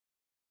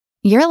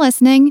You're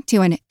listening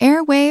to an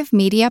Airwave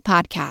Media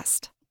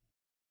Podcast.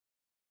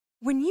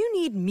 When you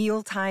need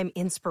mealtime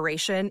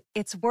inspiration,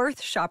 it's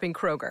worth shopping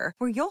Kroger,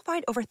 where you'll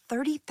find over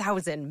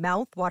 30,000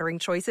 mouth-watering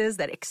choices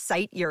that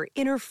excite your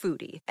inner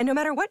foodie. And no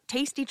matter what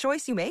tasty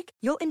choice you make,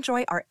 you'll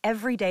enjoy our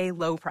everyday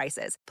low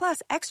prices,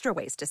 plus extra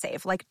ways to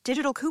save, like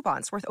digital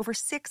coupons worth over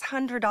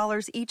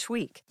 $600 each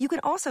week. You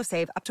can also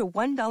save up to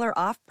 $1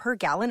 off per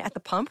gallon at the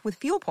pump with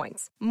fuel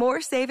points.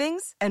 More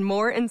savings and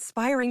more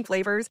inspiring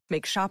flavors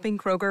make shopping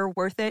Kroger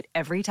worth it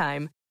every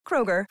time.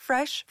 Kroger,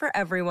 fresh for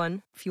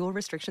everyone. Fuel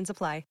restrictions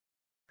apply.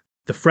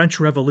 The French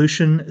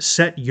Revolution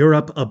set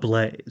Europe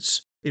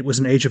ablaze. It was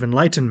an age of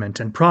enlightenment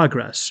and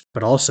progress,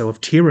 but also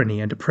of tyranny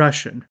and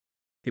oppression.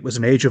 It was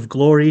an age of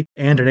glory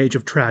and an age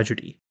of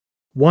tragedy.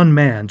 One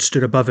man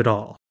stood above it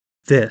all.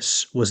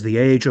 This was the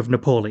Age of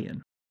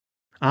Napoleon.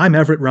 I'm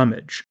Everett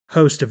Rummage,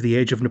 host of the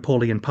Age of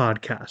Napoleon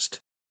podcast.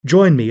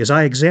 Join me as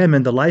I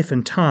examine the life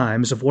and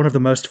times of one of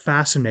the most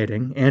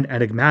fascinating and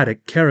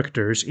enigmatic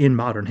characters in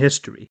modern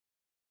history.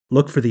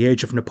 Look for the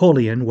Age of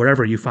Napoleon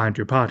wherever you find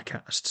your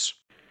podcasts.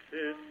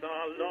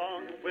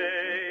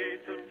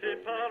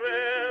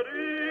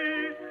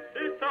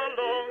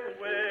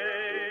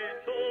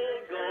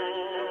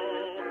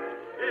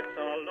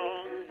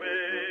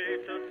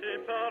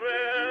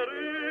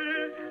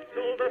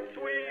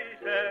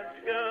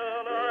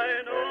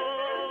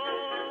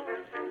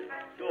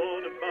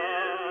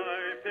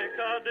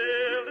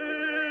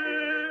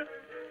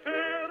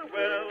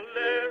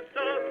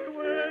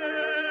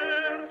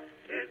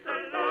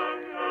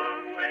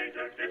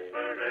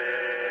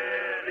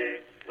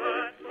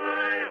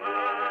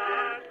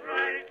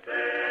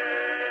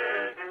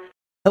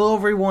 Hello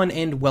everyone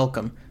and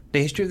welcome to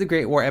History of the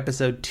Great War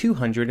episode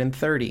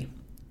 230.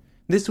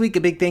 This week a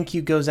big thank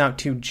you goes out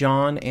to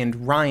John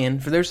and Ryan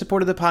for their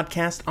support of the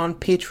podcast on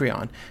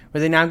Patreon,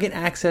 where they now get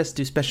access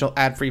to special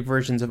ad-free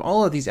versions of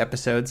all of these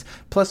episodes,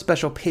 plus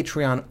special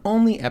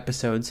Patreon-only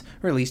episodes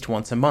released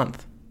once a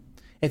month.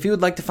 If you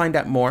would like to find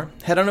out more,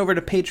 head on over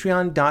to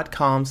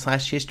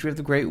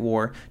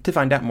patreon.com/historyofthegreatwar to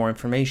find out more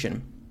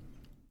information.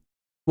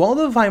 While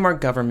the Weimar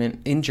government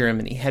in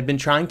Germany had been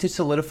trying to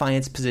solidify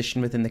its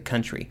position within the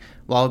country,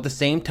 while at the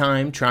same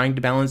time trying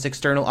to balance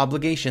external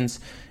obligations,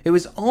 it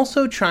was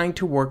also trying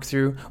to work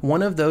through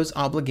one of those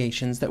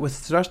obligations that was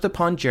thrust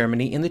upon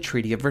Germany in the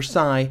Treaty of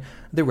Versailles,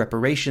 the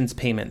reparations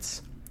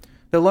payments.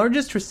 The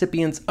largest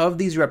recipients of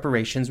these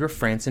reparations were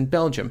France and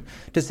Belgium.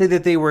 To say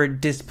that they were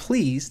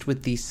displeased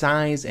with the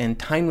size and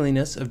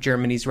timeliness of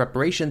Germany's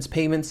reparations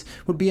payments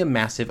would be a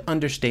massive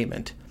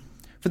understatement.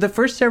 For the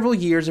first several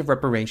years of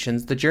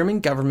reparations, the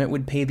German government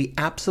would pay the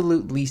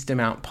absolute least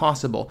amount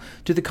possible,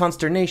 to the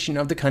consternation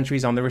of the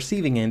countries on the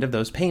receiving end of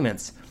those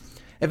payments.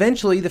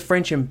 Eventually, the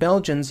French and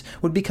Belgians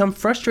would become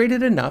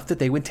frustrated enough that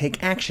they would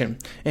take action,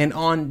 and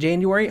on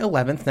January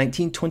 11,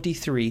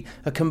 1923,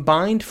 a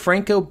combined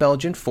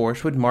Franco-Belgian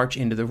force would march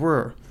into the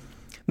Ruhr.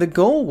 The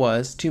goal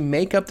was to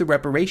make up the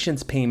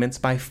reparations payments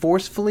by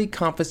forcefully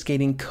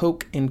confiscating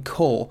coke and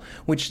coal,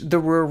 which the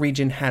Ruhr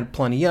region had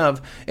plenty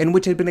of, and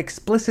which had been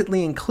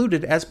explicitly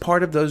included as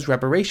part of those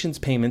reparations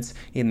payments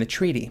in the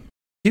treaty.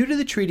 Due to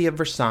the Treaty of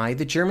Versailles,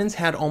 the Germans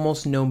had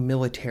almost no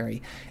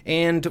military,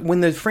 and when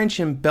the French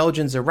and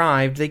Belgians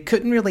arrived, they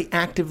couldn't really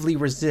actively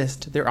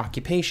resist their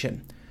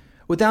occupation.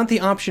 Without the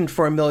option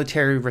for a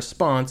military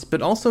response,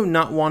 but also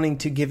not wanting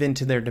to give in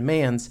to their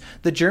demands,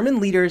 the German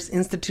leaders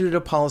instituted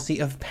a policy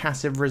of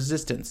passive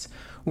resistance.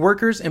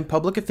 Workers and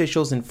public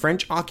officials in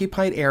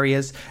French-occupied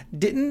areas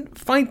didn't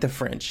fight the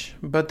French,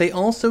 but they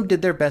also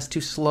did their best to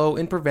slow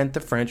and prevent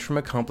the French from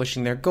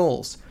accomplishing their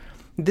goals.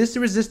 This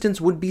resistance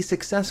would be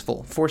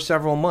successful for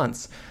several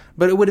months,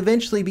 but it would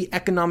eventually be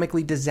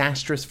economically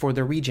disastrous for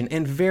the region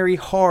and very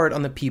hard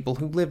on the people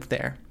who lived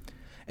there.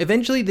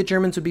 Eventually, the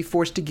Germans would be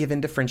forced to give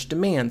in to French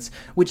demands,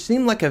 which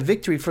seemed like a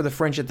victory for the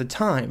French at the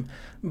time,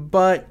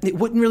 but it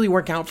wouldn't really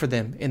work out for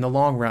them in the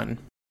long run.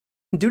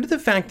 Due to the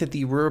fact that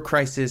the Ruhr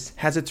crisis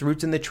has its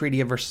roots in the Treaty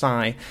of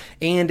Versailles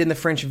and in the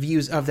French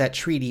views of that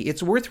treaty,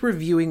 it's worth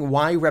reviewing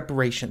why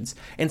reparations,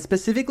 and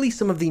specifically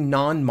some of the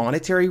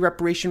non-monetary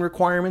reparation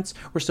requirements,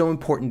 were so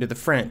important to the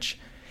French.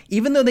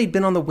 Even though they'd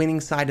been on the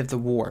winning side of the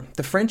war,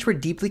 the French were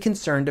deeply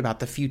concerned about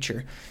the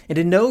future, and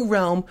in no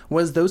realm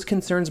was those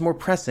concerns more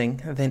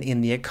pressing than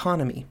in the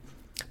economy.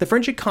 The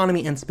French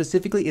economy, and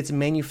specifically its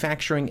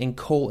manufacturing and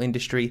coal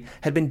industry,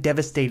 had been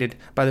devastated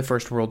by the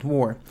First World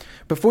War.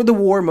 Before the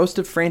war, most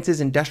of France's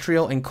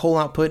industrial and coal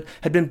output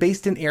had been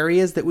based in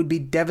areas that would be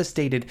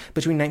devastated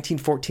between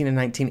 1914 and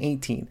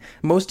 1918.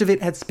 Most of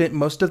it had spent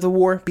most of the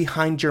war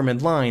behind German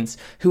lines,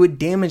 who had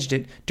damaged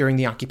it during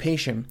the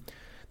occupation.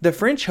 The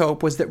French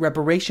hope was that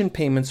reparation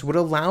payments would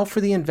allow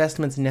for the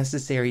investments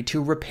necessary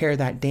to repair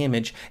that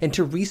damage and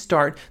to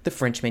restart the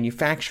French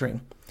manufacturing.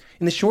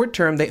 In the short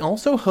term, they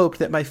also hoped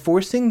that by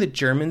forcing the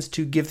Germans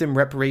to give them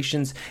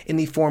reparations in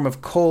the form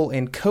of coal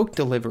and coke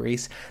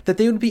deliveries, that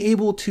they would be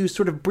able to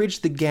sort of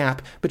bridge the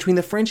gap between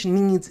the French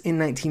needs in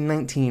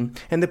 1919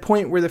 and the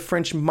point where the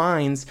French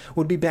mines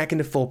would be back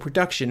into full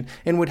production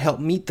and would help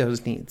meet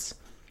those needs.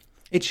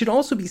 It should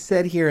also be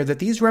said here that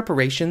these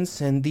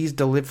reparations and these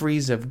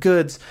deliveries of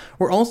goods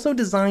were also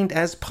designed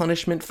as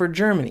punishment for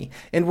Germany,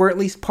 and were at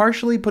least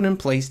partially put in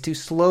place to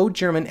slow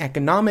German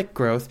economic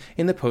growth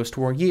in the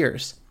post-war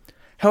years.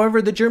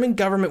 However, the German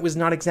government was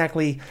not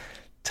exactly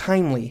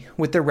timely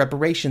with their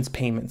reparations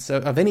payments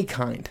of any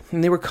kind,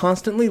 and they were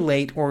constantly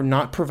late or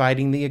not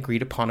providing the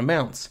agreed-upon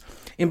amounts.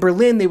 In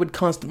Berlin, they would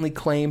constantly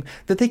claim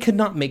that they could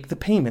not make the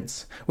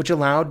payments, which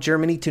allowed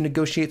Germany to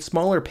negotiate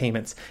smaller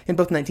payments in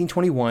both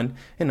 1921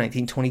 and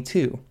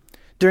 1922.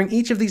 During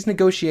each of these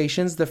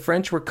negotiations, the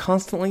French were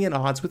constantly at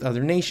odds with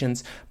other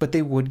nations, but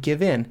they would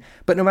give in.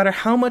 But no matter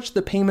how much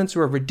the payments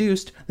were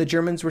reduced, the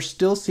Germans were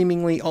still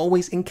seemingly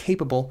always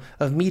incapable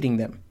of meeting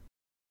them.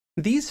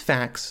 These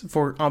facts,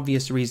 for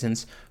obvious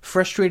reasons,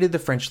 frustrated the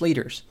French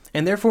leaders,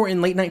 and therefore in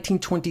late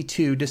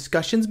 1922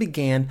 discussions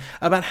began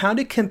about how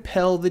to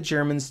compel the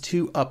Germans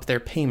to up their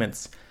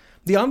payments.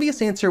 The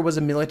obvious answer was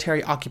a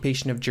military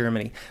occupation of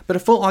Germany, but a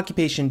full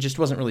occupation just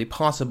wasn't really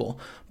possible.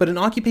 But an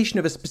occupation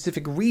of a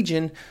specific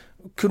region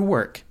could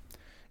work.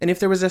 And if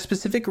there was a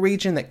specific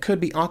region that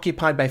could be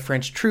occupied by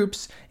French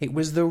troops, it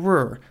was the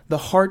Ruhr, the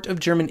heart of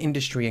German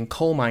industry and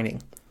coal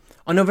mining.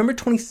 On November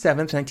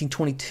 27,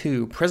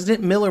 1922,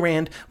 President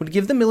Mitterrand would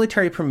give the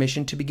military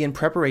permission to begin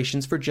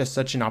preparations for just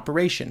such an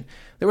operation.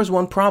 There was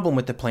one problem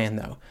with the plan,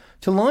 though.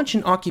 To launch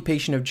an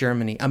occupation of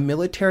Germany, a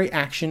military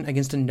action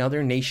against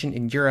another nation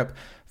in Europe,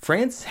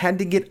 France had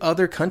to get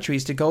other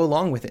countries to go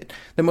along with it.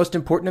 The most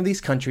important of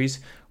these countries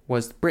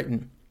was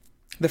Britain.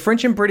 The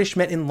French and British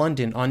met in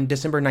London on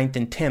December 9th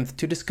and 10th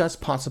to discuss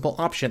possible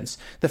options.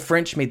 The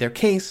French made their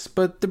case,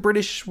 but the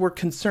British were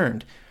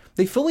concerned.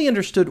 They fully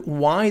understood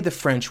why the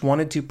French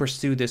wanted to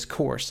pursue this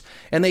course,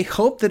 and they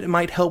hoped that it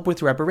might help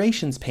with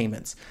reparations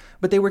payments,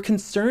 but they were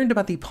concerned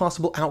about the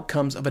possible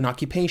outcomes of an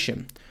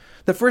occupation.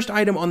 The first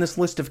item on this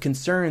list of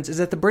concerns is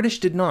that the British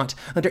did not,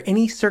 under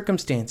any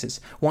circumstances,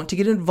 want to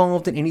get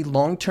involved in any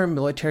long-term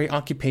military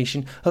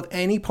occupation of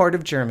any part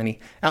of Germany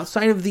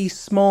outside of the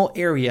small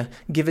area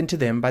given to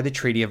them by the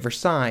Treaty of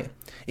Versailles.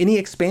 Any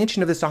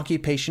expansion of this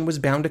occupation was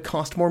bound to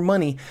cost more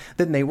money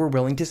than they were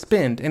willing to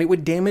spend, and it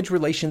would damage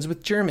relations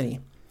with Germany.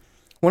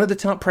 One of the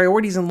top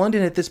priorities in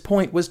London at this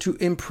point was to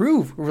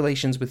improve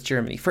relations with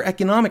Germany for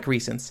economic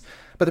reasons,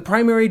 but the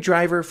primary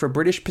driver for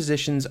British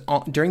positions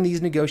during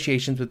these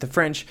negotiations with the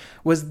French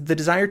was the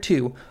desire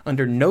to,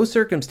 under no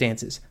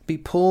circumstances, be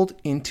pulled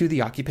into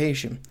the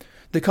occupation.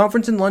 The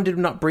conference in London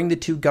would not bring the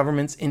two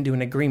governments into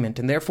an agreement,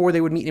 and therefore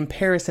they would meet in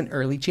Paris in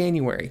early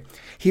January.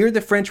 Here,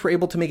 the French were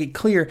able to make it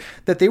clear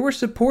that they were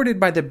supported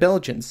by the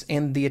Belgians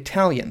and the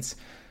Italians,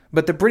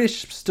 but the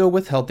British still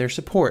withheld their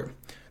support.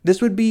 This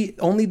would be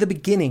only the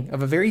beginning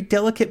of a very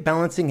delicate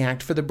balancing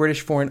act for the British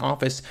Foreign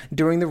Office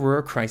during the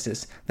Ruhr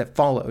crisis that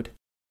followed.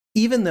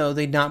 Even though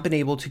they'd not been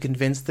able to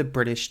convince the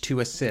British to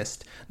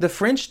assist, the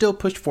French still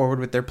pushed forward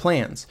with their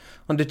plans.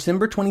 On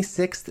December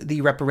 26th,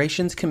 the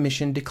Reparations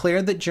Commission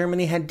declared that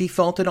Germany had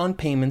defaulted on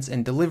payments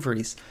and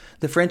deliveries.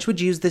 The French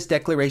would use this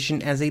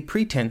declaration as a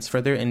pretense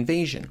for their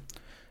invasion.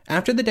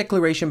 After the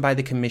declaration by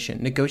the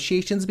Commission,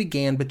 negotiations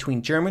began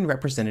between German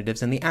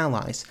representatives and the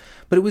Allies,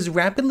 but it was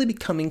rapidly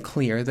becoming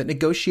clear that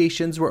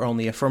negotiations were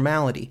only a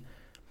formality.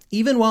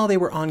 Even while they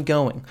were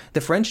ongoing,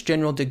 the French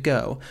General de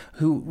Gaulle,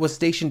 who was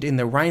stationed in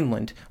the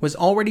Rhineland, was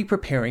already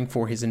preparing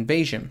for his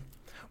invasion.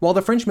 While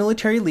the French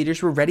military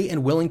leaders were ready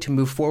and willing to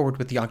move forward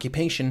with the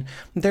occupation,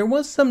 there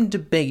was some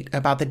debate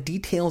about the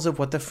details of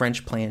what the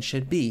French plan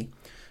should be.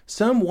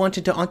 Some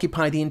wanted to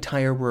occupy the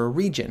entire Ruhr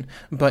region,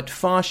 but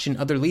Foch and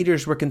other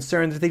leaders were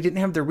concerned that they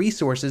didn't have the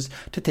resources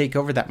to take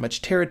over that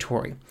much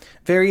territory.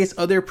 Various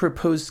other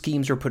proposed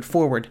schemes were put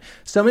forward.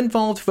 Some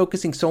involved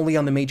focusing solely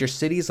on the major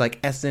cities like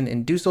Essen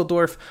and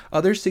Dusseldorf.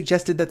 Others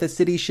suggested that the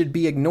cities should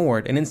be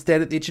ignored, and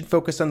instead it should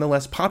focus on the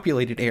less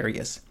populated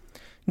areas.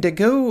 De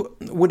Gaulle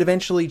would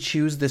eventually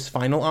choose this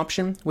final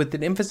option, with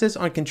an emphasis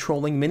on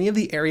controlling many of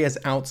the areas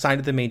outside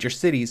of the major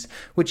cities,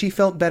 which he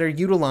felt better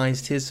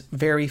utilized his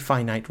very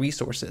finite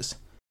resources.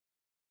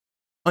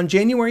 On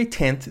January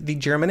 10th, the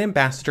German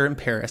ambassador in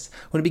Paris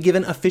would be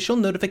given official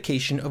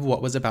notification of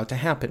what was about to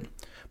happen.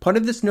 Part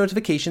of this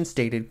notification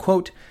stated,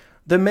 quote,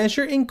 "The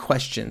measure in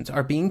questions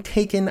are being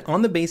taken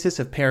on the basis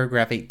of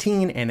paragraph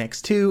 18,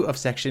 Annex 2 of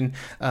Section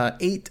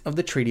 8 of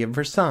the Treaty of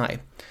Versailles.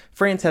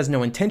 France has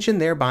no intention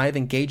thereby of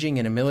engaging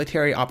in a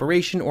military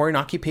operation or an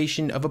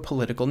occupation of a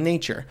political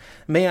nature.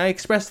 May I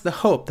express the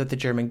hope that the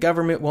German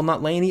government will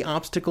not lay any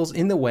obstacles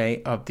in the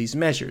way of these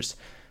measures."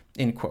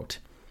 End quote.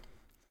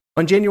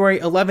 On January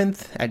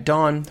 11th, at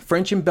dawn,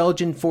 French and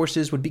Belgian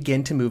forces would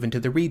begin to move into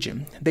the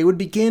region. They would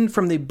begin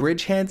from the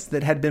bridgeheads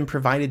that had been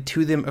provided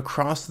to them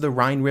across the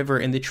Rhine River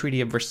in the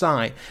Treaty of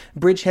Versailles,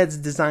 bridgeheads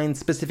designed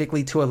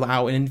specifically to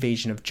allow an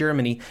invasion of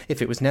Germany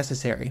if it was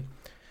necessary.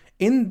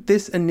 In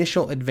this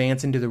initial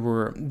advance into the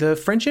Ruhr, the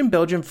French and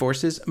Belgian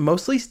forces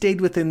mostly stayed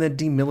within the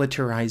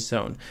demilitarized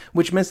zone,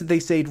 which meant that they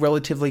stayed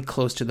relatively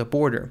close to the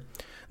border.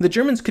 The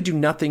Germans could do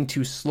nothing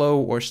to slow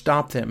or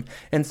stop them,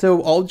 and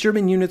so all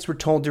German units were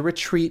told to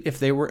retreat if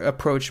they were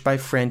approached by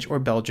French or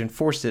Belgian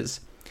forces.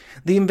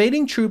 The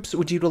invading troops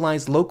would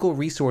utilize local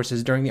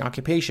resources during the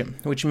occupation,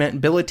 which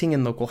meant billeting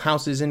in local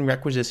houses and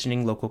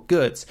requisitioning local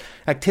goods,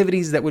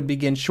 activities that would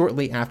begin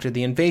shortly after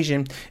the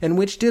invasion and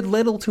which did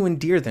little to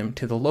endear them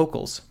to the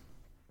locals.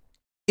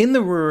 In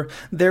the Ruhr,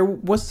 there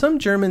was some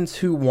Germans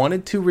who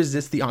wanted to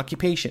resist the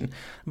occupation,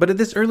 but at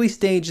this early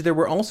stage there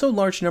were also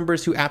large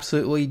numbers who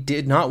absolutely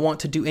did not want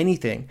to do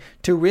anything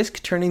to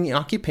risk turning the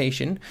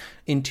occupation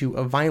into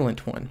a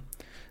violent one.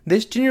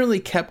 This generally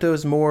kept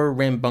those more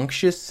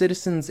rambunctious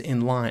citizens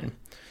in line,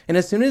 and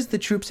as soon as the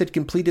troops had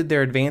completed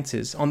their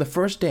advances, on the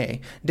first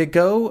day, de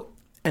Gaulle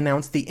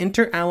announced the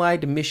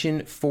Inter-Allied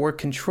Mission for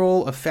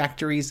Control of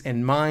Factories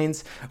and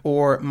Mines,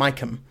 or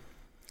MICOM.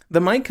 The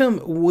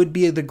MICOM would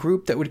be the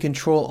group that would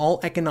control all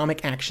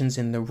economic actions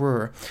in the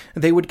Ruhr.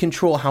 They would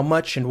control how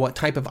much and what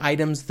type of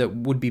items that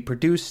would be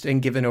produced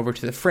and given over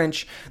to the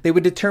French. They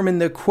would determine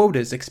the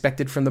quotas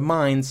expected from the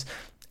mines,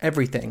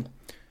 everything.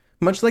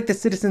 Much like the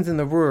citizens in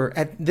the Ruhr,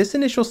 at this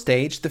initial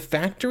stage, the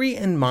factory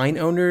and mine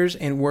owners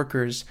and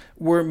workers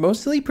were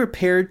mostly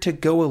prepared to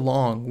go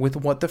along with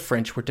what the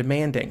French were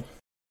demanding.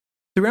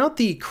 Throughout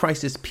the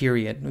crisis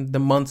period, the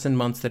months and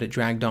months that it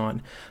dragged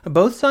on,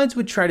 both sides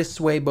would try to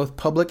sway both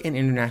public and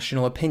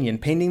international opinion,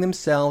 painting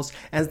themselves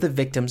as the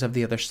victims of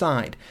the other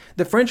side.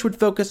 The French would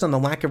focus on the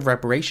lack of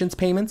reparations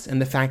payments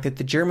and the fact that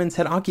the Germans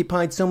had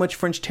occupied so much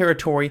French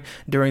territory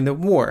during the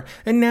war,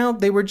 and now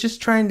they were just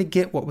trying to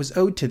get what was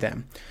owed to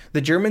them.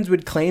 The Germans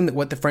would claim that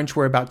what the French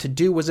were about to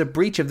do was a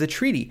breach of the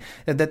treaty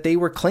that they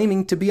were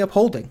claiming to be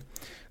upholding.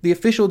 The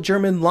official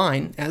German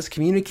line, as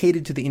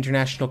communicated to the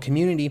international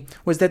community,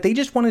 was that they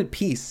just wanted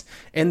peace,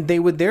 and they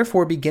would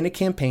therefore begin a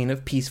campaign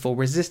of peaceful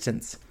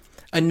resistance.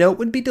 A note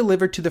would be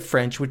delivered to the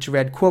French which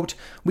read, quote,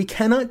 "We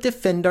cannot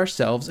defend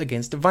ourselves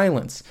against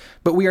violence,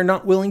 but we are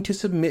not willing to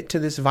submit to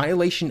this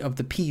violation of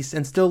the peace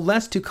and still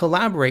less to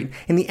collaborate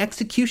in the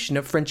execution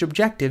of French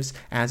objectives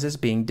as is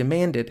being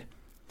demanded."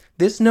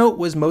 This note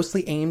was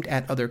mostly aimed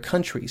at other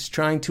countries,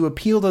 trying to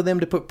appeal to them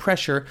to put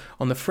pressure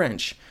on the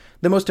French.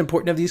 The most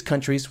important of these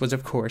countries was,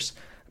 of course,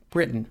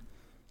 Britain.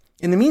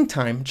 In the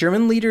meantime,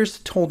 German leaders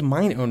told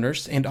mine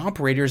owners and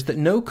operators that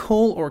no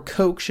coal or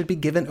coke should be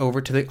given over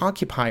to the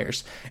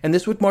occupiers, and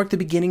this would mark the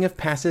beginning of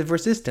passive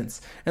resistance,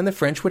 and the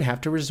French would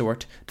have to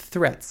resort to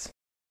threats.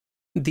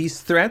 These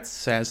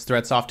threats, as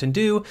threats often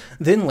do,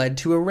 then led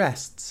to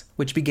arrests,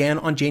 which began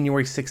on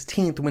January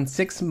 16th when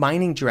 6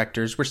 mining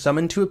directors were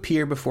summoned to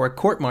appear before a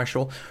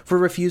court-martial for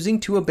refusing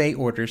to obey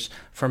orders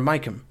from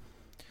MICOM.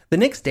 The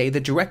next day, the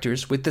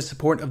directors, with the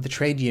support of the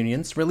trade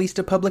unions, released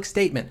a public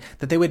statement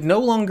that they would no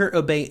longer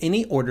obey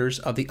any orders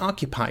of the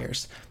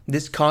occupiers.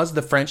 This caused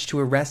the French to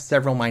arrest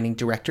several mining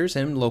directors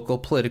and local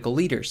political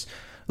leaders.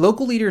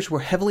 Local leaders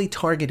were heavily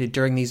targeted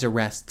during these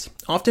arrests,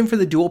 often for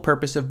the dual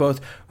purpose of both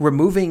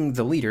removing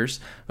the leaders,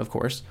 of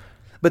course,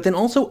 but then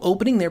also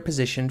opening their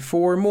position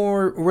for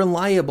more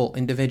reliable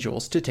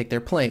individuals to take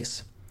their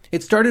place.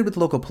 It started with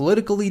local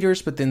political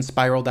leaders, but then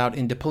spiraled out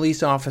into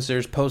police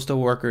officers, postal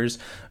workers,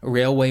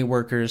 railway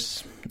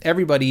workers,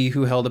 everybody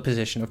who held a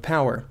position of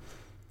power.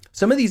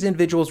 Some of these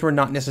individuals were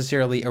not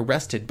necessarily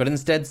arrested, but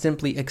instead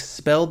simply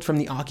expelled from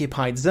the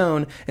occupied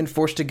zone and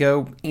forced to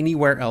go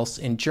anywhere else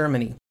in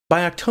Germany.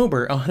 By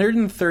October,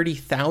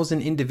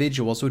 130,000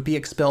 individuals would be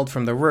expelled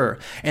from the Ruhr,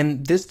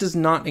 and this does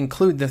not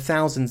include the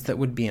thousands that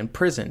would be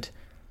imprisoned.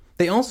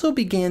 They also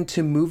began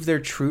to move their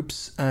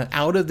troops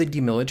out of the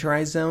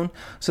demilitarized zone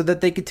so that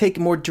they could take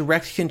more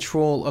direct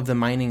control of the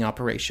mining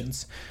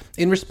operations.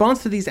 In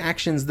response to these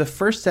actions, the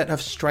first set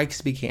of strikes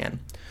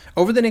began.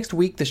 Over the next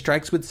week, the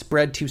strikes would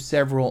spread to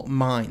several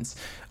mines.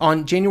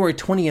 On January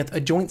 20th,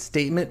 a joint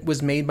statement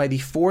was made by the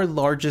 4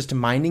 largest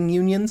mining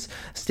unions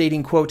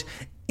stating, quote,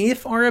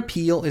 "If our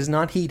appeal is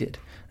not heeded,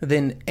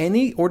 then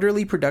any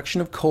orderly production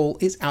of coal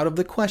is out of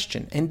the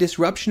question, and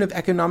disruption of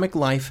economic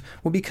life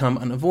will become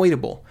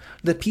unavoidable.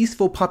 The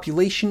peaceful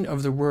population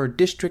of the Ruhr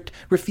district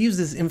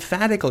refuses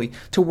emphatically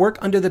to work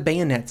under the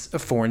bayonets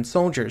of foreign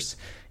soldiers."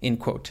 End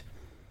quote.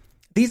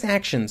 These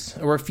actions,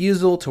 a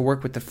refusal to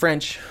work with the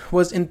French,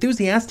 was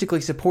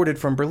enthusiastically supported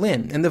from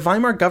Berlin, and the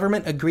Weimar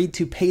government agreed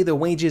to pay the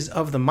wages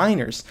of the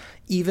miners,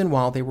 even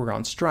while they were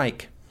on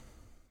strike.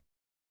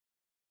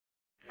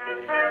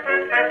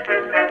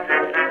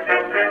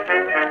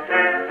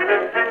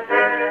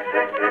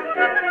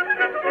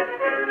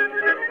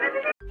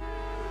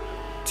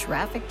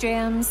 Traffic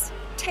jams,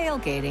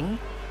 tailgating,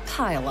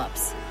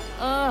 pile-ups.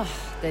 Ugh,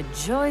 the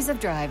joys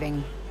of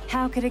driving.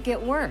 How could it get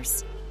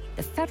worse?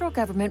 The federal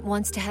government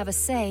wants to have a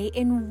say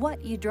in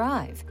what you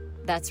drive.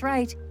 That's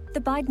right. The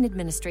Biden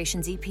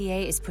administration's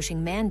EPA is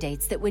pushing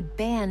mandates that would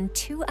ban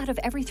 2 out of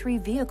every 3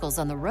 vehicles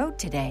on the road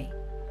today.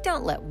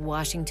 Don't let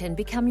Washington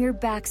become your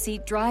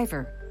backseat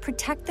driver.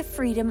 Protect the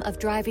freedom of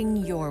driving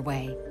your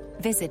way.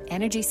 Visit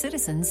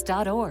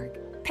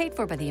EnergyCitizens.org. Paid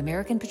for by the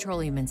American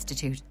Petroleum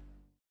Institute.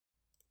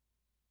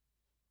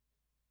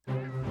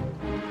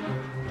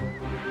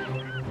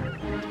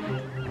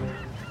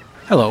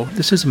 Hello,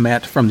 this is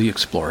Matt from the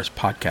Explorers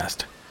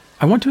Podcast.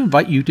 I want to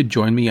invite you to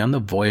join me on the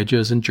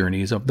voyages and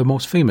journeys of the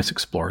most famous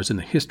explorers in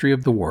the history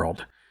of the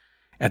world.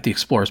 At the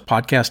Explorers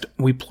Podcast,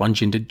 we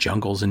plunge into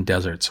jungles and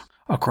deserts,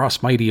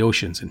 across mighty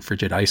oceans and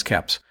frigid ice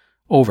caps,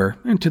 over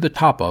and to the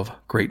top of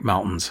great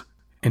mountains,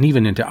 and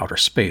even into outer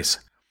space.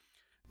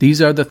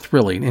 These are the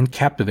thrilling and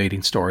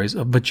captivating stories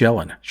of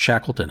Magellan,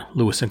 Shackleton,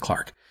 Lewis and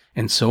Clark,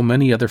 and so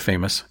many other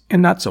famous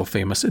and not so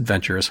famous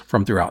adventurers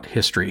from throughout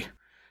history.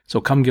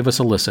 So come give us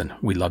a listen.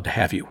 We'd love to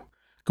have you.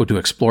 Go to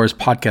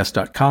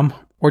explorerspodcast.com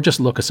or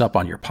just look us up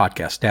on your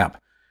podcast app.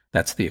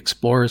 That's the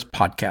Explorers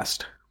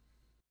Podcast.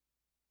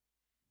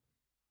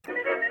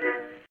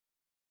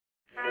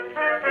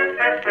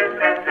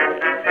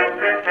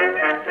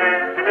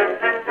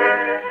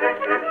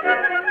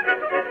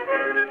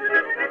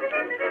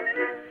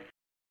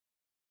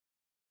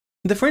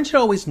 The French had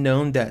always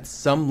known that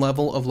some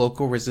level of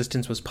local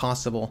resistance was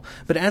possible,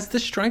 but as the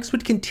strikes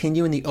would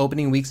continue in the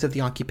opening weeks of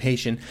the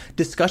occupation,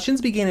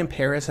 discussions began in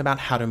Paris about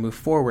how to move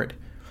forward.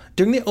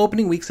 During the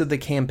opening weeks of the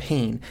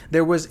campaign,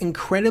 there was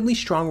incredibly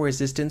strong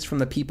resistance from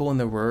the people in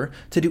the Ruhr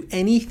to do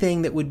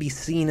anything that would be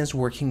seen as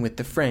working with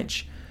the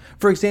French.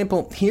 For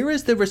example, here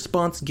is the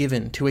response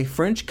given to a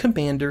French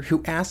commander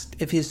who asked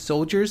if his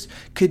soldiers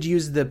could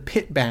use the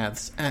pit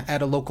baths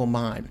at a local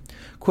mine.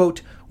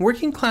 Quote,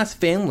 "Working-class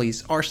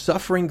families are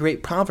suffering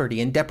great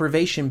poverty and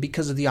deprivation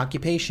because of the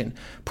occupation,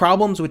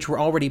 problems which were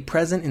already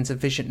present in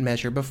sufficient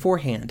measure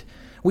beforehand.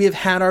 We have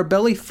had our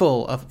belly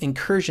full of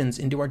incursions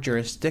into our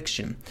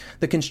jurisdiction,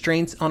 the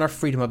constraints on our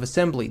freedom of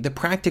assembly, the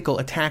practical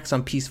attacks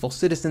on peaceful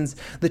citizens,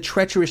 the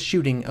treacherous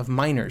shooting of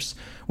miners.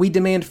 We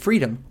demand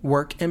freedom,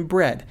 work, and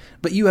bread,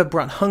 but you have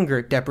brought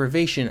hunger,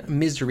 deprivation,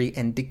 misery,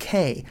 and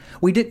decay.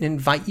 We didn't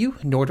invite you,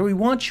 nor do we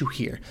want you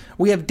here.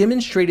 We have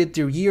demonstrated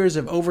through years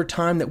of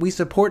overtime that we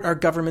support our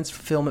government's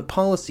fulfillment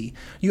policy.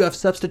 You have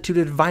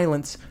substituted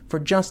violence for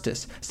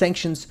justice,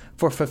 sanctions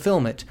for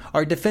fulfillment.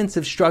 Our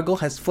defensive struggle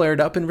has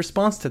flared up in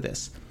response to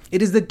this.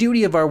 It is the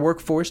duty of our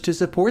workforce to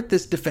support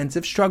this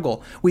defensive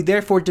struggle. We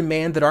therefore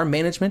demand that our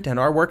management and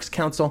our Works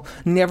Council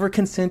never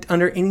consent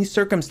under any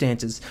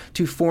circumstances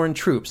to foreign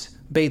troops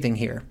bathing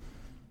here."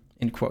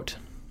 End quote.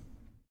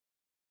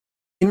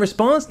 In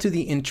response to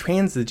the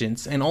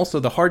intransigence and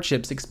also the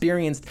hardships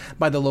experienced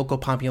by the local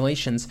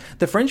populations,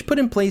 the French put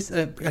in place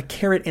a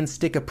carrot and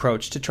stick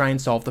approach to try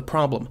and solve the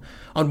problem.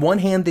 On one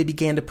hand, they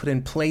began to put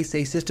in place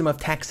a system of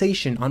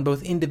taxation on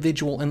both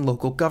individual and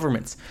local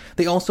governments.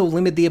 They also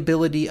limited the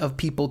ability of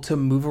people to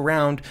move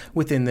around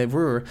within the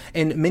Ruhr,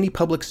 and many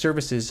public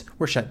services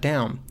were shut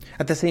down.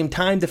 At the same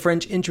time, the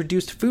French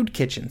introduced food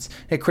kitchens,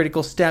 a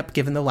critical step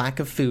given the lack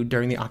of food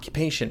during the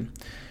occupation.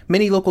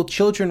 Many local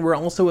children were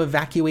also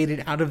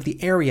evacuated out of the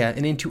area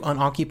and into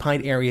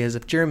unoccupied areas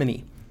of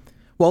Germany.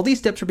 While these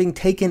steps were being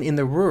taken in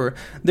the Ruhr,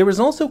 there was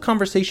also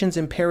conversations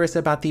in Paris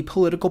about the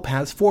political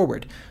paths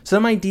forward.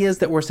 Some ideas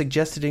that were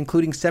suggested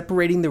including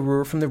separating the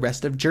Ruhr from the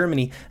rest of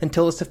Germany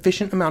until a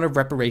sufficient amount of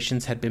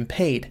reparations had been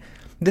paid.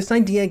 This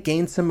idea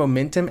gained some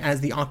momentum as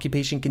the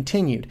occupation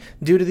continued,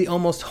 due to the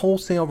almost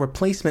wholesale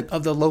replacement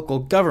of the local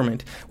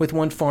government with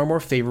one far more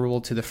favorable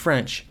to the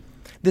French.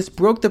 This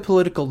broke the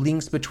political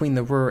links between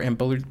the Ruhr and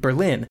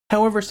Berlin.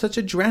 However, such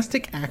a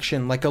drastic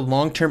action like a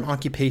long-term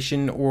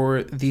occupation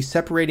or the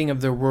separating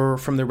of the Ruhr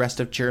from the rest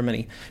of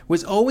Germany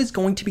was always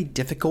going to be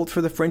difficult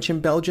for the French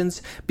and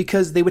Belgians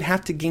because they would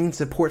have to gain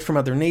support from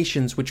other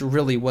nations, which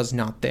really was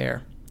not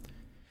there.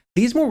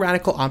 These more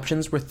radical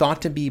options were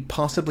thought to be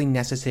possibly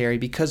necessary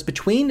because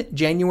between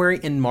January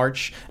and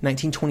March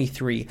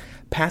 1923,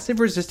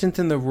 passive resistance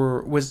in the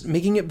Ruhr was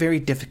making it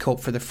very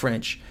difficult for the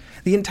French.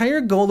 The entire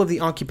goal of the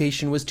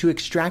occupation was to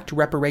extract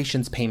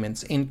reparations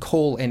payments in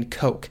coal and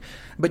coke,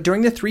 but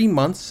during the 3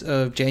 months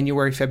of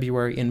January,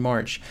 February, and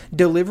March,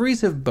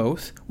 deliveries of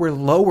both were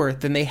lower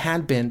than they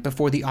had been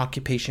before the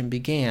occupation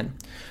began.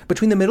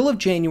 Between the middle of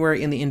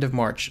January and the end of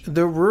March,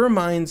 the Ruhr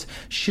mines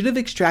should have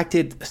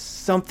extracted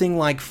something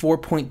like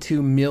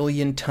 4.2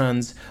 million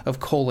tons of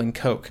coal and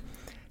coke.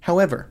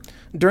 However,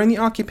 during the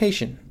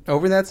occupation,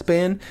 over that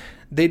span,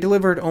 they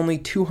delivered only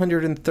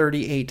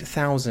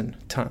 238,000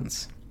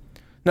 tons.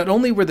 Not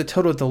only were the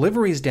total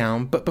deliveries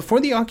down, but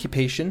before the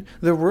occupation,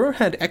 the Ruhr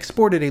had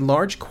exported a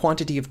large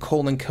quantity of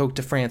coal and coke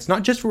to France,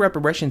 not just for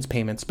reparations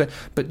payments, but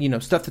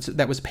stuff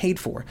that was paid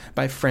for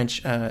by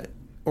French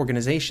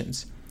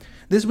organizations.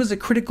 This was a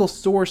critical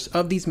source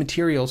of these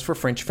materials for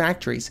French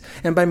factories,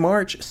 and by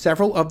March,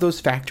 several of those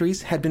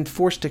factories had been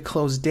forced to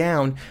close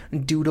down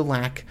due to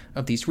lack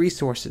of these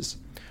resources.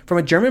 From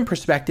a German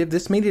perspective,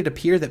 this made it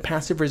appear that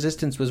passive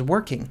resistance was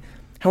working.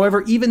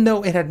 However, even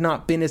though it had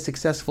not been as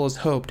successful as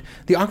hoped,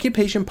 the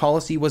occupation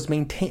policy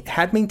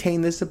had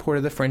maintained the support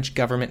of the French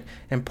government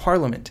and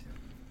parliament.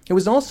 It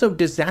was also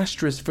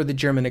disastrous for the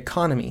German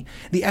economy.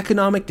 The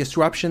economic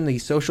disruption, the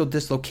social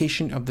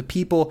dislocation of the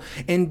people,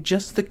 and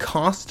just the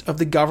cost of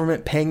the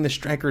government paying the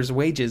strikers'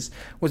 wages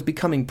was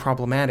becoming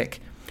problematic.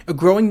 A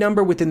growing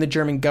number within the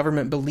German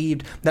government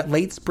believed that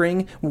late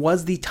spring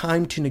was the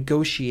time to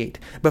negotiate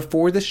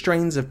before the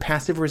strains of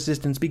passive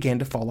resistance began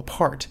to fall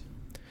apart.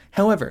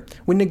 However,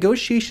 when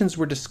negotiations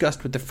were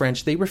discussed with the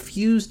French, they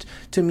refused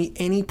to meet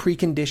any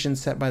preconditions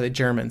set by the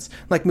Germans,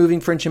 like moving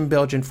French and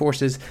Belgian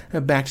forces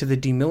back to the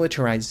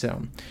demilitarized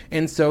zone,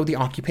 and so the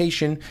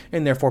occupation,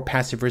 and therefore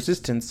passive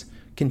resistance,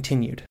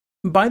 continued.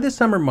 By the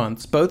summer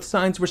months, both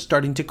sides were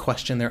starting to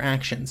question their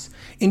actions.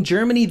 In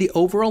Germany, the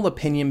overall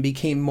opinion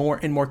became more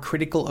and more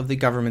critical of the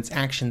government's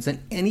actions,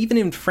 and even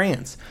in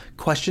France,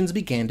 questions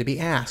began to be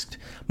asked.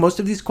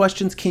 Most of these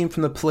questions came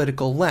from the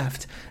political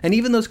left, and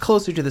even those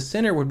closer to the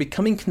center were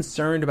becoming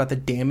concerned about the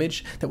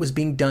damage that was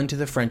being done to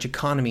the French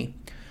economy.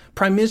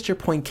 Prime Minister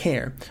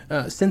Poincaré,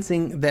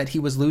 sensing that he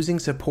was losing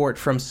support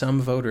from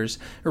some voters,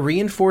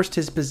 reinforced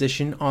his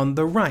position on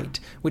the right,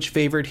 which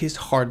favored his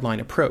hardline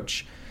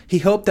approach. He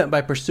hoped that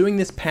by pursuing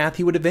this path,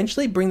 he would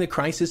eventually bring the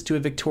crisis to a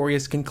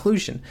victorious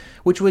conclusion,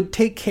 which would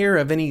take care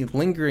of any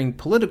lingering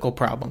political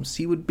problems.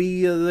 He would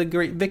be the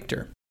great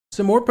victor.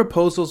 Some more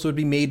proposals would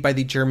be made by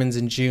the Germans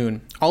in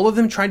June. All of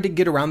them tried to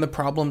get around the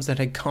problems that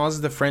had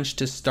caused the French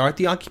to start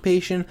the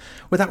occupation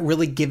without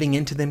really giving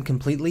in to them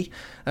completely.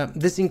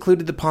 This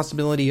included the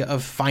possibility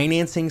of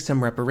financing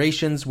some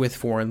reparations with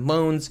foreign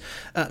loans,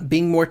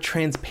 being more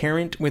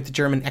transparent with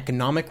German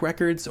economic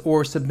records,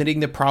 or submitting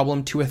the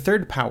problem to a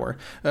third power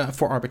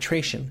for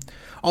arbitration.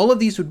 All of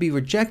these would be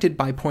rejected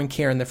by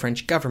Poincaré and the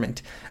French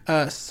government.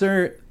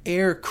 Sir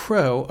Eyre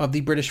Crowe of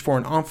the British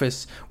Foreign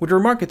Office would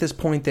remark at this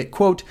point that,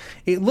 quote,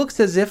 "It looks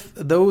as if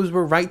those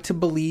were right to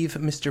believe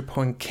Mr.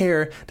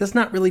 Poincaré does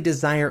not really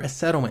desire a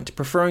settlement,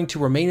 preferring to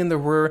remain in the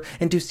Ruhr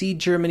and to see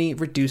Germany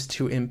reduced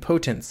to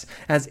impotence,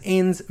 as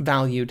ends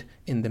valued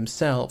in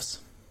themselves."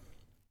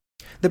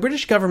 The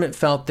British government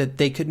felt that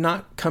they could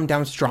not come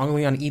down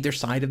strongly on either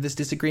side of this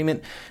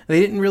disagreement. They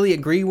didn't really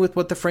agree with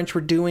what the French were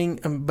doing,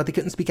 but they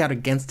couldn't speak out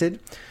against it.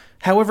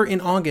 However, in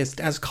August,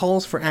 as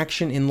calls for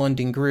action in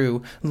London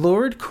grew,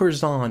 Lord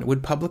Curzon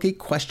would publicly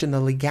question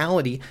the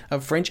legality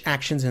of French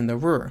actions in the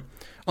Ruhr.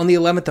 On the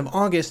 11th of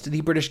August,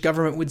 the British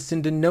government would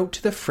send a note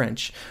to the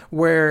French,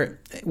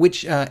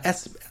 which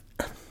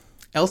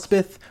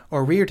Elspeth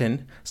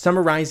O'Riordan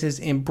summarizes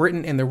in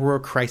Britain and the Ruhr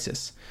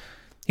Crisis.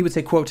 He would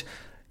say, quote,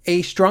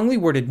 "A strongly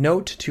worded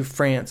note to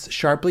France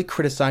sharply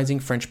criticizing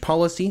French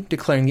policy,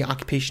 declaring the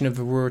occupation of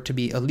the Ruhr to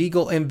be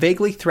illegal, and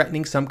vaguely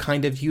threatening some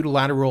kind of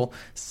unilateral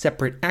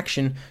separate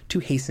action to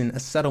hasten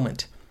a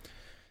settlement."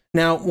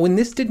 Now, when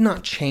this did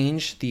not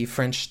change the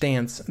French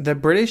stance, the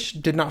British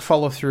did not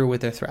follow through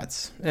with their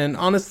threats. And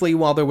honestly,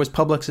 while there was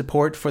public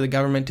support for the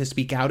government to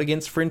speak out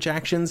against French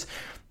actions,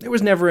 there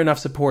was never enough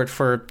support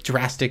for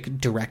drastic,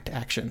 direct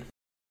action.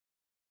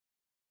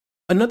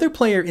 Another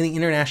player in the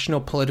international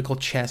political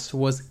chess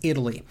was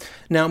Italy.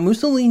 Now,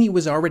 Mussolini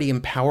was already in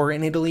power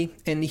in Italy,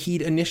 and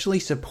he'd initially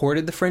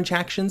supported the French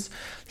actions.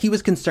 He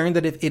was concerned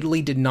that if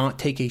Italy did not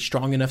take a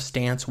strong enough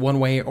stance one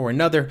way or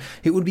another,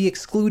 it would be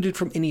excluded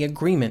from any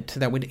agreement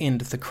that would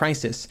end the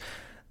crisis.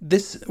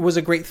 This was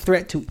a great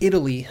threat to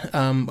Italy,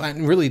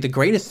 and really the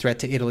greatest threat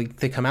to Italy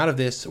to come out of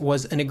this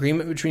was an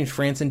agreement between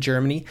France and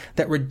Germany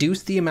that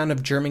reduced the amount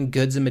of German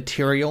goods and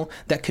material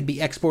that could be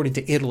exported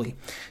to Italy.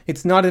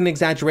 It's not an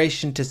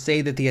exaggeration to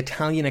say that the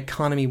Italian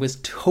economy was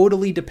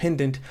totally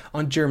dependent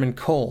on German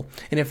coal,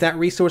 and if that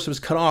resource was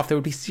cut off, there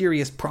would be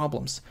serious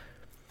problems.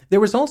 There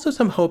was also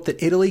some hope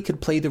that Italy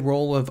could play the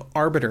role of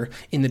arbiter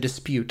in the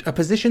dispute, a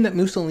position that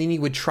Mussolini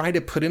would try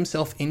to put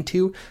himself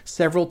into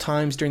several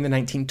times during the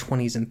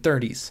 1920s and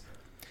 30s.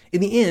 In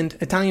the end,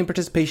 Italian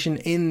participation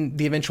in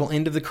the eventual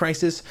end of the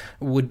crisis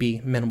would be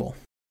minimal.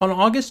 On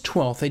August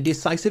 12th, a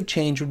decisive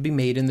change would be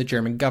made in the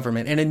German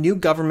government, and a new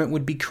government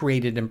would be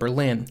created in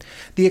Berlin.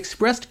 The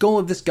expressed goal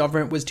of this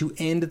government was to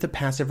end the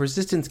passive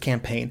resistance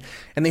campaign,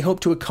 and they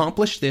hoped to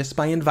accomplish this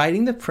by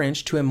inviting the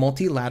French to a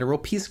multilateral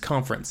peace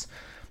conference.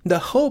 The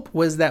hope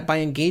was that by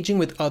engaging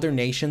with other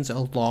nations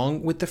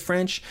along with the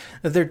French,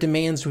 their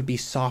demands would be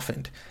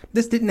softened.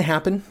 This didn't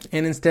happen,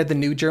 and instead the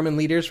new German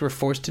leaders were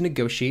forced to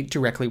negotiate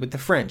directly with the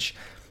French.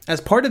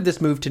 As part of this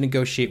move to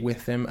negotiate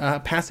with them,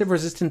 passive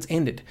resistance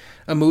ended,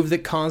 a move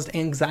that caused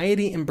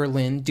anxiety in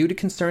Berlin due to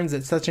concerns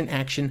that such an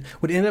action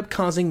would end up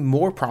causing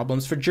more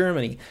problems for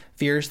Germany,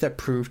 fears that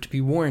proved to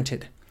be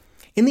warranted.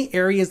 In the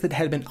areas that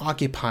had been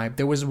occupied,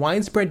 there was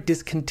widespread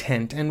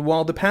discontent, and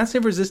while the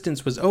passive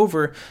resistance was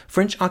over,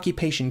 French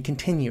occupation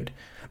continued.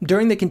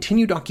 During the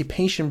continued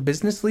occupation,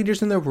 business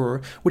leaders in the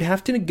Ruhr would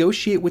have to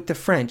negotiate with the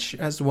French,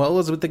 as well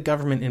as with the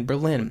government in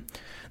Berlin.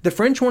 The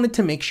French wanted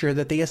to make sure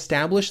that they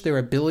established their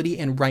ability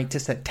and right to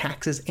set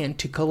taxes and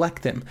to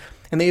collect them,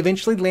 and they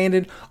eventually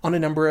landed on a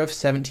number of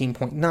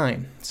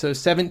 17.9. So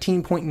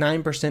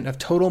 17.9% of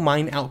total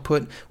mine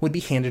output would be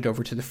handed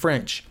over to the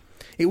French.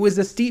 It was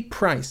a steep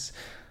price,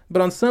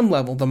 but on some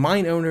level, the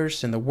mine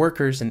owners and the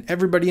workers and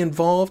everybody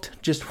involved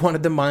just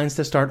wanted the mines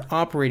to start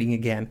operating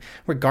again,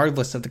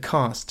 regardless of the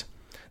cost.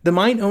 The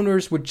mine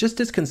owners were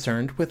just as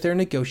concerned with their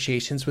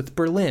negotiations with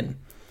Berlin.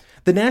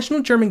 The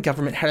national German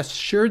government had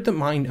assured the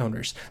mine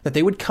owners that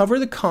they would cover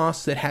the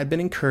costs that had been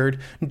incurred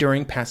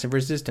during passive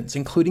resistance,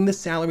 including the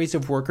salaries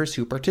of workers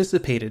who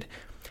participated.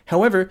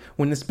 However,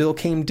 when this bill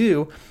came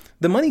due,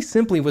 the money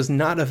simply was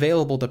not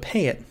available to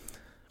pay it.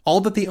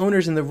 All that the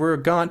owners in the Ruhr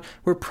got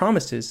were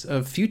promises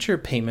of future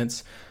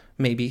payments,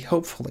 maybe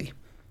hopefully.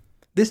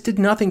 This did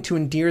nothing to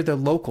endear the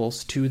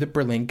locals to the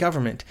Berlin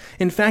government.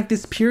 In fact,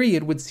 this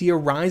period would see a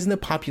rise in the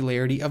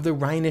popularity of the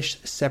Rhinish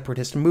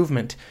separatist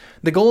movement.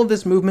 The goal of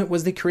this movement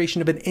was the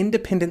creation of an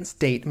independent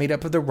state made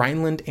up of the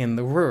Rhineland and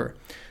the Ruhr.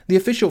 The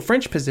official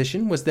French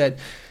position was that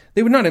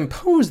they would not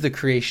impose the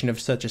creation of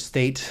such a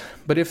state,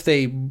 but if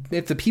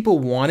the people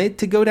wanted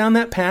to go down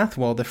that path,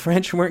 well, the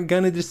French weren't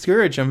going to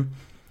discourage them.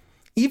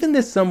 Even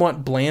this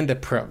somewhat bland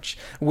approach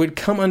would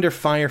come under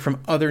fire from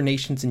other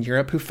nations in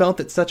Europe who felt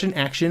that such an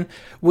action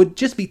would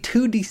just be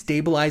too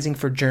destabilizing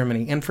for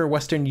Germany and for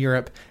Western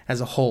Europe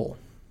as a whole.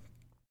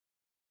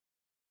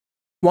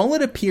 While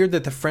it appeared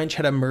that the French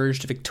had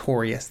emerged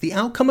victorious, the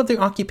outcome of their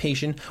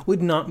occupation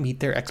would not meet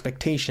their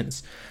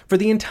expectations. For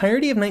the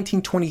entirety of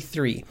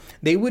 1923,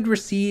 they would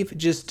receive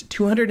just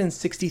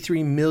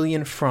 263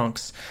 million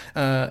francs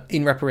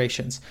in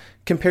reparations,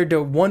 compared to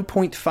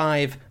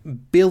 1.5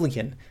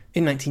 billion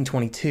in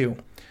 1922.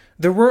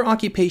 The Ruhr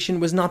occupation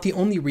was not the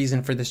only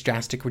reason for this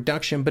drastic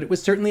reduction, but it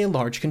was certainly a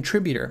large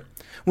contributor.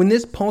 When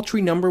this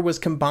paltry number was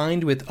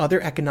combined with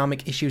other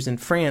economic issues in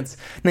France,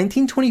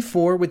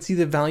 1924 would see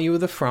the value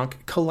of the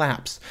franc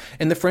collapse,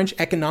 and the French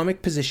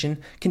economic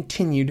position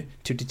continued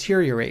to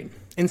deteriorate.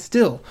 And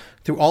still,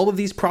 through all of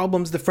these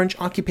problems, the French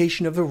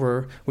occupation of the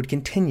Ruhr would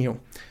continue.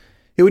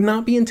 It would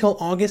not be until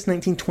August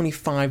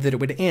 1925 that it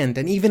would end,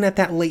 and even at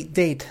that late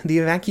date, the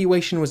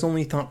evacuation was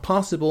only thought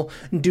possible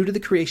due to the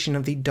creation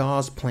of the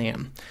Dawes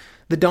Plan.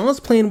 The Dawes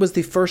Plan was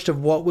the first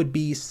of what would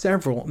be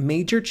several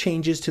major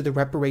changes to the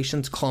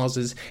reparations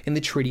clauses in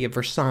the Treaty of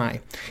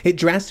Versailles. It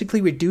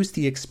drastically reduced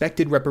the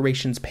expected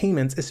reparations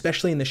payments,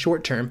 especially in the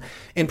short term,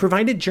 and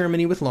provided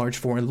Germany with large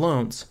foreign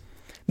loans.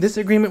 This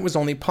agreement was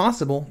only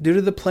possible due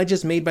to the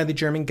pledges made by the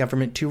German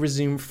government to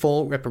resume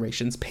full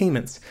reparations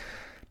payments.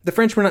 The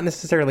French were not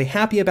necessarily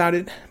happy about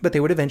it, but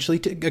they would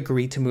eventually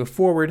agree to move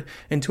forward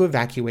and to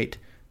evacuate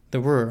the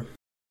Ruhr.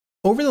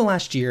 Over the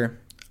last year,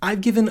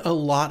 I've given a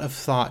lot of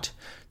thought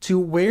to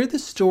where the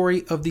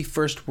story of the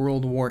First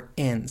World War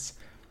ends.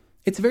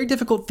 It's a very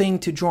difficult thing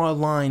to draw a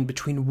line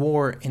between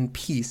war and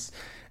peace,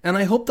 and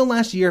I hope the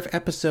last year of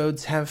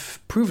episodes have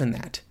proven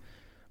that.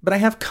 But I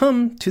have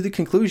come to the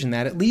conclusion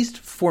that, at least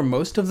for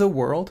most of the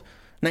world,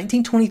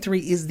 1923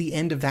 is the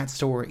end of that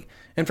story.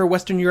 And for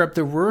Western Europe,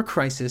 the Ruhr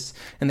crisis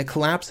and the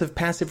collapse of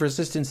passive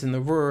resistance in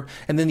the Ruhr,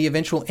 and then the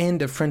eventual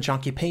end of French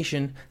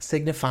occupation,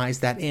 signifies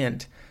that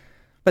end.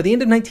 By the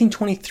end of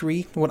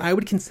 1923, what I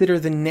would consider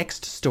the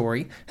next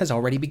story has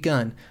already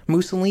begun.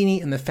 Mussolini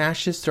and the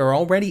fascists are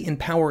already in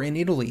power in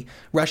Italy.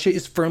 Russia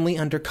is firmly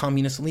under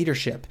communist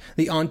leadership.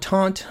 The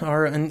Entente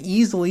are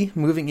uneasily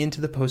moving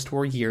into the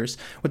post-war years,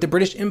 with the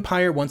British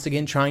Empire once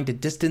again trying to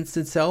distance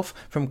itself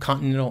from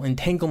continental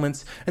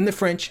entanglements, and the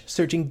French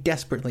searching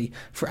desperately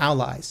for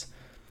allies.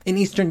 In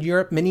Eastern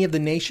Europe, many of the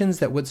nations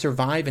that would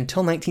survive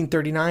until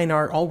 1939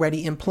 are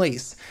already in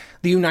place.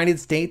 The United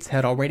States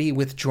had already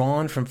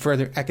withdrawn from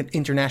further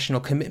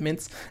international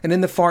commitments, and in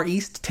the Far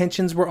East,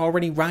 tensions were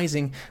already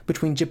rising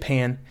between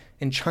Japan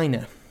and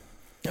China.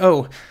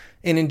 Oh,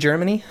 and in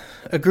Germany,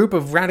 a group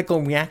of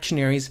radical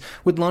reactionaries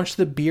would launch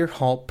the Beer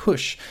Hall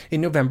Push in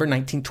November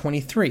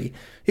 1923.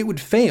 It would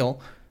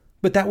fail,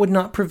 but that would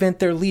not prevent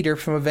their leader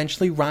from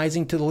eventually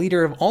rising to the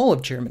leader of all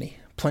of Germany,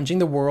 plunging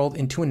the world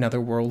into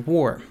another world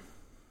war.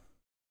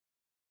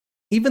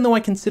 Even though I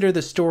consider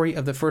the story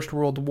of the First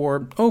World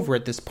War over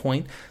at this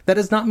point, that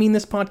does not mean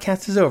this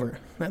podcast is over,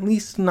 at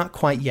least not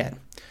quite yet.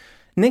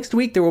 Next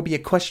week, there will be a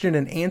question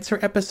and answer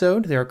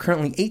episode. There are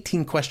currently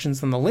 18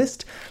 questions on the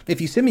list.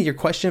 If you send me your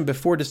question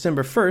before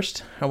December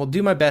 1st, I will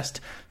do my best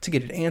to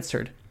get it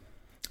answered.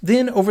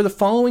 Then, over the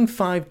following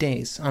 5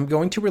 days, I'm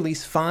going to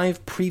release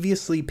 5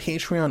 previously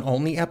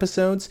Patreon-only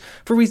episodes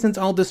for reasons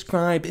I'll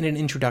describe in an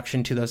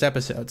introduction to those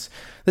episodes.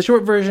 The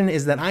short version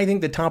is that I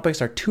think the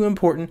topics are too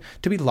important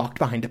to be locked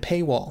behind a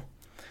paywall.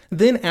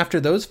 Then, after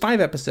those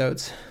 5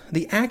 episodes,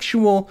 the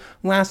actual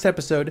last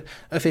episode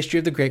of History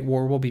of the Great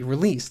War will be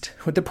released,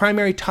 with the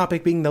primary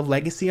topic being the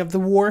legacy of the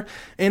war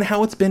and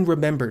how it's been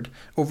remembered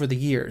over the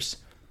years.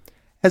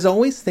 As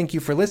always, thank you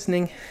for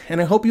listening, and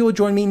I hope you will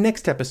join me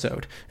next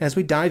episode as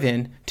we dive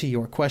in to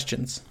your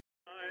questions.